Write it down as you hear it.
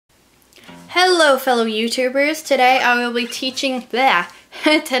Hello fellow YouTubers, today I will be teaching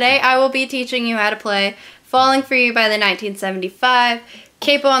you how to play Falling For You by the 1975.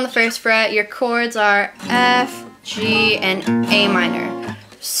 Capo on the first fret, your chords are F, G, and A minor.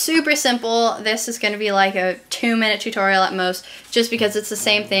 Super simple. This is going to be like a 2-minute tutorial at most, just because it's the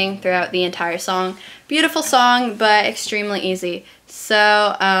same thing throughout the entire song. Beautiful song, but extremely easy.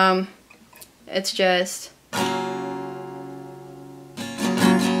 So, it's just...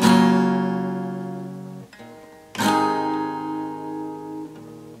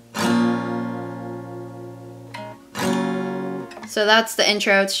 So that's the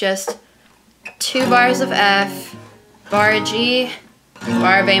intro. It's just 2 bars of F, bar of G,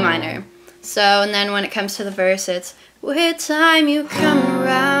 bar of A minor. So, and then when it comes to the verse, it's with time you come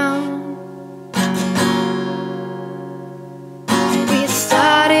around. We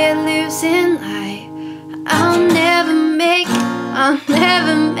started losing light. I'll never make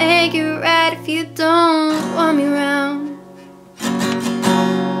it right if you don't want me around.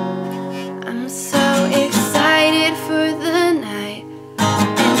 I'm so excited for the night,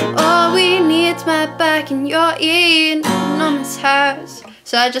 and all we need is my back and your ear in this house.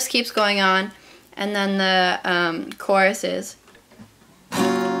 So that just keeps going on, and then the chorus is,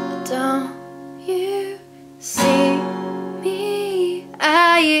 don't you see me?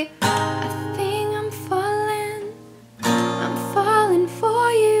 I think I'm falling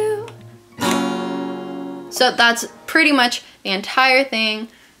for you. So that's pretty much the entire thing.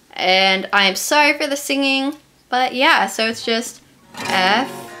 And I am sorry for the singing, but yeah, so it's just F,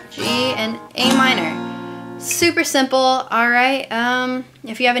 G, and A minor. Super simple, alright.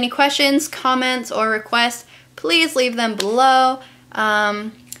 If you have any questions, comments, or requests, please leave them below.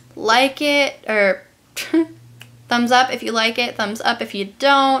 Like it, or thumbs up if you like it, thumbs up if you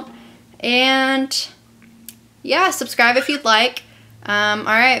don't. And yeah, subscribe if you'd like.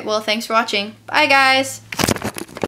 Alright, well, thanks for watching. Bye, guys!